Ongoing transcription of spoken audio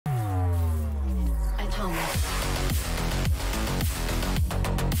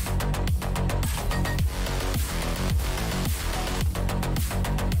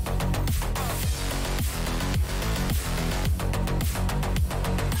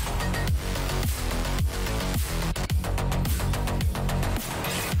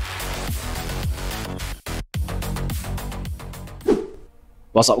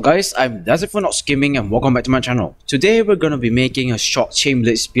What's up guys, I'm DeatHInfernoXxGaming and welcome back to my channel. Today we're gonna be making a short chain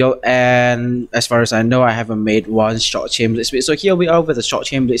blitz build, and as far as I know I haven't made one short chain blitz build. So here we are with a short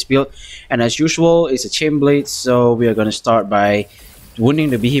chain blitz build, and as usual it's a chain blitz. So we are gonna start by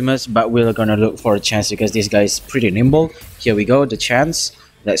wounding the behemoths, but we're gonna look for a chance because this guy is pretty nimble. Here we go, the chance.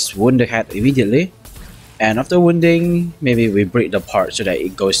 Let's wound the head immediately, and after wounding maybe we break the part so that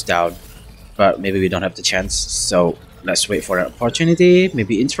it goes down, but maybe we don't have the chance, so let's wait for an opportunity.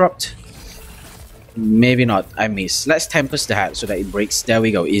 Maybe interrupt, maybe not. I miss. Let's Tempest the head so that it breaks. There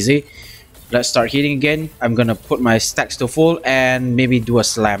we go, easy. Let's start hitting again. I'm gonna put my stacks to full and maybe do a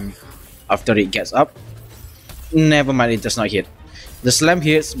slam after it gets up. Never mind, it does not hit. The slam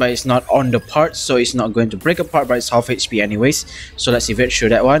hits, but it's not on the part, so it's not going to break apart, but it's half HP anyways. So let's evade through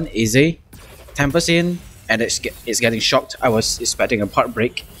that one, easy. Tempest in, and it's getting shocked. I was expecting a part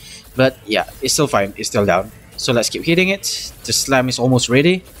break, but yeah, it's still fine, it's still down. So let's keep hitting it. The slam is almost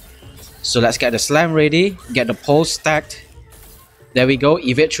ready, so let's get the slam ready, get the pulse stacked. There we go,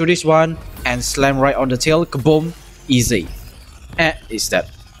 evade through this one and slam right on the tail. Kaboom, easy. It's dead.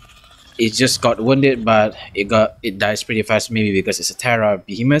 It just got wounded, but it dies pretty fast, maybe because it's a Terra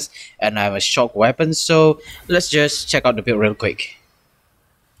behemoth and I have a shock weapon. So let's just check out the build real quick.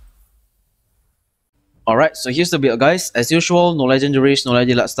 Alright, so here's the build guys. As usual, no legendaries, no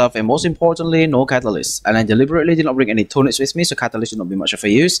legendary stuff, and most importantly, no catalysts. And I deliberately did not bring any tonics with me, so catalysts will not be much of a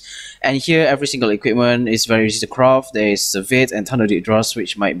use. And here, every single equipment is very easy to craft. There is Sahvyt and Thunder Deep Draws,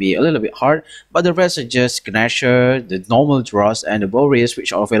 which might be a little bit hard, but the rest are just Gnasher, the normal draws, and the Boreas,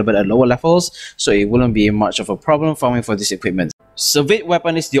 which are available at lower levels, so it wouldn't be much of a problem farming for this equipment. Sahvyt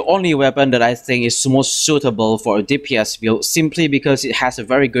weapon is the only weapon that I think is most suitable for a DPS build, simply because it has a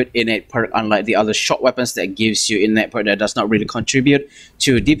very good innate perk, unlike the other short weapons that gives you innate perk that does not really contribute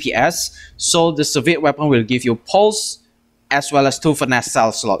to DPS. So the Sahvyt weapon will give you pulse as well as 2 finesse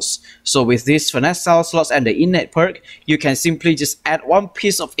cell slots. So with these finesse cell slots and the innate perk, you can simply just add one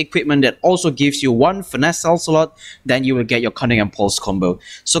piece of equipment that also gives you 1 finesse cell slot, then you will get your cunning and pulse combo.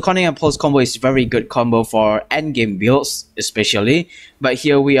 So cunning and pulse combo is very good combo for endgame builds especially, but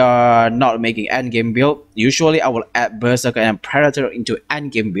here we are not making endgame build. Usually I will add Berserker and Predator into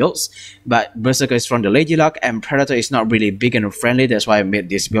endgame builds, but Berserker is from the Lady Luck and Predator is not really big and friendly. That's why I made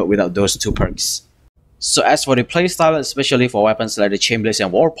this build without those 2 perks. So as for the playstyle, especially for weapons like the Chain Blades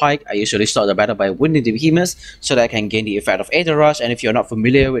and Warpike, I usually start the battle by wounding the behemoths so that I can gain the effect of Aether Rush. And if you're not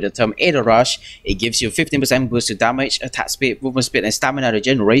familiar with the term Aether Rush, it gives you 15% boost to damage, attack speed, movement speed, and stamina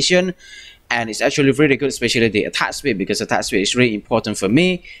regeneration. And it's actually really good, especially the attack speed, because attack speed is really important for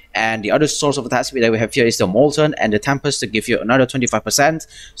me. And the other source of attack speed that we have here is the Molten and the Tempest to give you another 25%.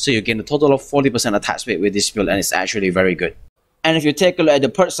 So you gain a total of 40% attack speed with this build, and it's actually very good. And if you take a look at the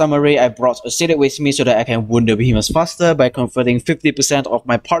perk summary, I brought Acidic with me so that I can wound the behemoths faster by converting 50% of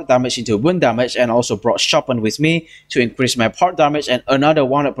my part damage into wound damage, and also brought Sharpen with me to increase my part damage and another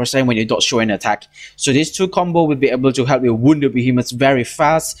 100% when you don't show an attack. So these 2 combo will be able to help you wound the behemoths very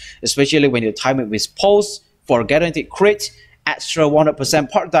fast, especially when you time it with Pulse for guaranteed crit, extra 100%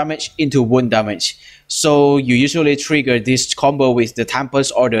 part damage into wound damage. So you usually trigger this combo with the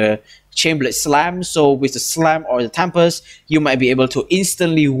Tempest or the Chain Blade Slam. So with the Slam or the Tempest, you might be able to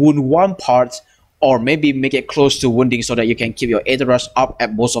instantly wound 1 part, or maybe make it close to wounding so that you can keep your Aether Rush up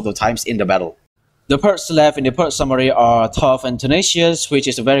at most of the times in the battle. The perks left in the perk summary are Tough and Tenacious, which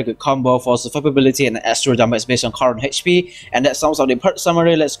is a very good combo for survivability and extra damage based on current HP. And that sums up the perk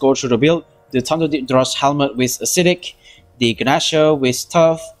summary. Let's go through the build. The Thunder Deep Draws helmet with Acidic, the Gnasher with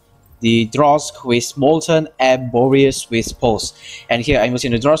Tough, the Drosk with Molten, and Boreas with Pulse. And here I'm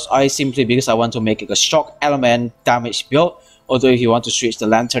using the Drosk Eye simply because I want to make it a shock element damage build. Although if you want to switch the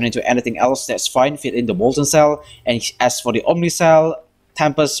Lantern into anything else, that's fine, fit in the Molten Cell. And as for the Omnicell,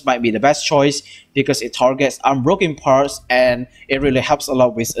 Tempest might be the best choice because it targets unbroken parts, and it really helps a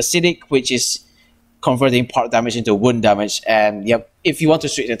lot with Acidic, which is converting part damage into wound damage. And yep, if you want to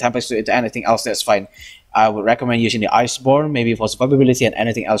switch the Tempest into anything else, that's fine. I would recommend using the Iceborne, maybe for survivability and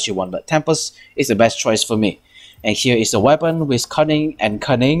anything else you want, but Tempest is the best choice for me. And here is the weapon with Cunning and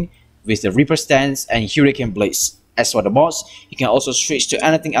Cunning, with the Reaper Stance and Hurricane Blades. As for the mods, you can also switch to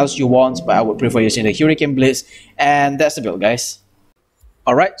anything else you want, but I would prefer using the Hurricane Blades. And that's the build guys.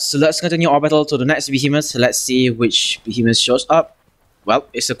 Alright, so let's continue our battle to the next behemoth. Let's see which behemoth shows up. Well,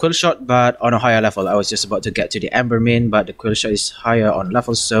 it's a Quill Shot, but on a higher level. I was just about to get to the Ember Main, but the Quill Shot is higher on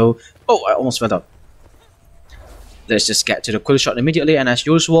level, so... Oh, I almost fell out. Let's just get to the Quill Shot immediately, and as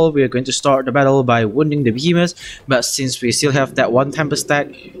usual, we are going to start the battle by wounding the behemoth. But since we still have that 1 Tempest stack,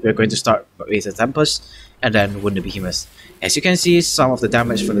 we're going to start with the Tempest and then wound the behemoth. As you can see, some of the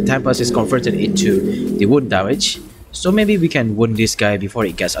damage from the Tempest is converted into the wound damage. So maybe we can wound this guy before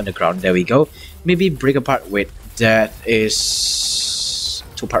it gets underground. There we go. Maybe break apart. Wait, that is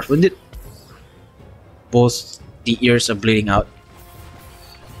 2 parts wounded. Both the ears are bleeding out.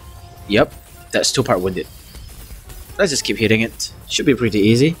 Yep, that's 2 part wounded. Let's just keep hitting it. Should be pretty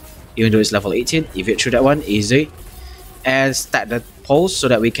easy. Even though it's level 18, evade through that one, easy. And stack the pulse so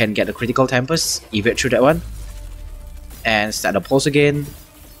that we can get the critical Tempest. Evade through that one. And stack the pulse again.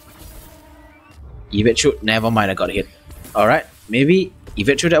 Evade through, never mind, I got hit. Alright, maybe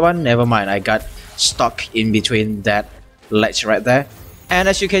evade through that one, never mind, I got stuck in between that ledge right there. And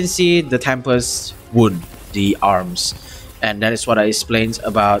as you can see, the Tempest wound the arms. And that is what I explained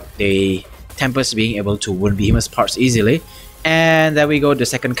about the Tempest being able to wound Behemoth's parts easily. And there we go, the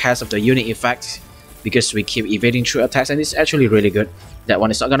second cast of the unique effect, because we keep evading through attacks, and it's actually really good. That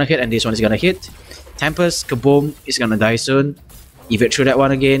one is not gonna hit, and this one is gonna hit. Tempest, kaboom, is gonna die soon. Evade through that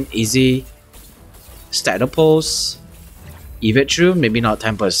one again, easy. Stack the pulse. Evade through, maybe not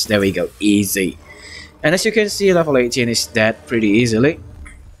Tempest, there we go, easy. And as you can see, level 18 is dead pretty easily.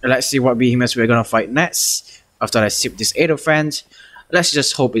 Let's see what Behemoths we're gonna fight next. After I sip this Aetherfant, let's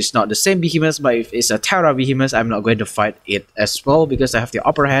just hope it's not the same Behemoth, but if it's a Terra Behemoth, I'm not going to fight it as well because I have the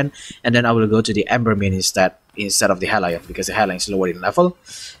upper hand, and then I will go to the Embermane instead of the Hellion, because the Hellion is lower in level.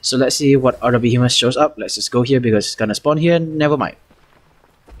 So let's see what other Behemoth shows up. Let's just go here because it's gonna spawn here, never mind.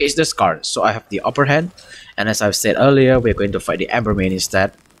 It's the Scar, so I have the upper hand, and as I've said earlier, we're going to fight the Embermane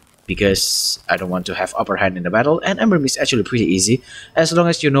instead, because I don't want to have upper hand in the battle, and Embermane is actually pretty easy, as long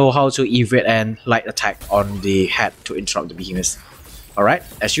as you know how to evade and light attack on the head to interrupt the Behemoth. Alright,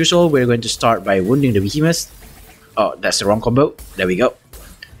 as usual, we're going to start by wounding the Behemoth. Oh, that's the wrong combo. There we go.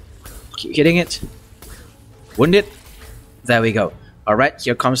 Keep hitting it. Wound it. There we go. Alright,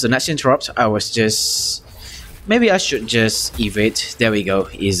 here comes the next interrupt. Maybe I should just evade. There we go,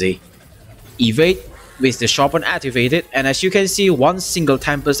 easy. Evade with the sharpen activated, and as you can see, one single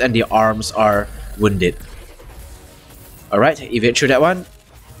Tempest and the arms are wounded. Alright, evade through that one.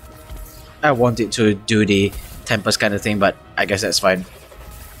 I wanted to do the Tempest kind of thing, but I guess that's fine.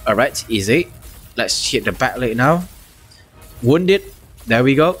 Alright, easy. Let's hit the back leg now. Wounded. There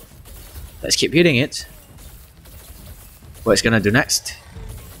we go. Let's keep hitting it. What it's gonna do next?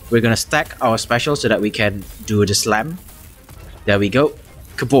 We're gonna stack our special so that we can do the slam. There we go.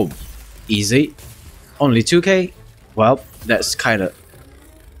 Kaboom. Easy. Only 2k. Well, that's kind of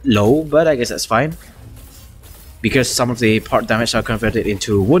low, but I guess that's fine. Because some of the part damage are converted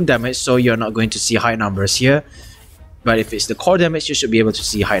into wound damage, so you're not going to see high numbers here. But if it's the core damage, you should be able to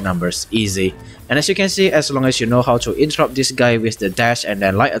see high numbers. Easy. And as you can see, as long as you know how to interrupt this guy with the dash and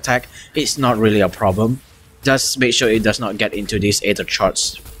then light attack, it's not really a problem. Just make sure it does not get into this Aether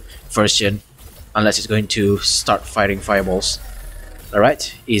Charts version, unless it's going to start firing fireballs.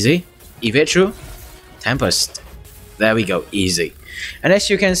 Alright, easy. Evade through. Tempest. There we go, easy. And as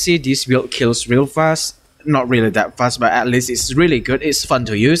you can see, this build kills real fast. Not really that fast, but at least it's really good. It's fun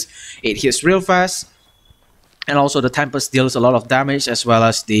to use. It hits real fast. And also the Tempest deals a lot of damage, as well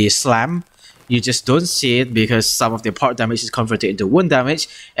as the slam. You just don't see it because some of the part damage is converted into wound damage.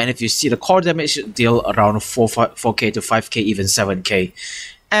 And if you see the core damage, it deal around 4k to 5k, even 7k.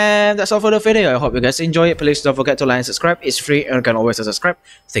 And that's all for the video. I hope you guys enjoy it. Please don't forget to like and subscribe. It's free and you can always subscribe.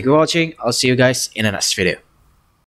 Thank you for watching. I'll see you guys in the next video.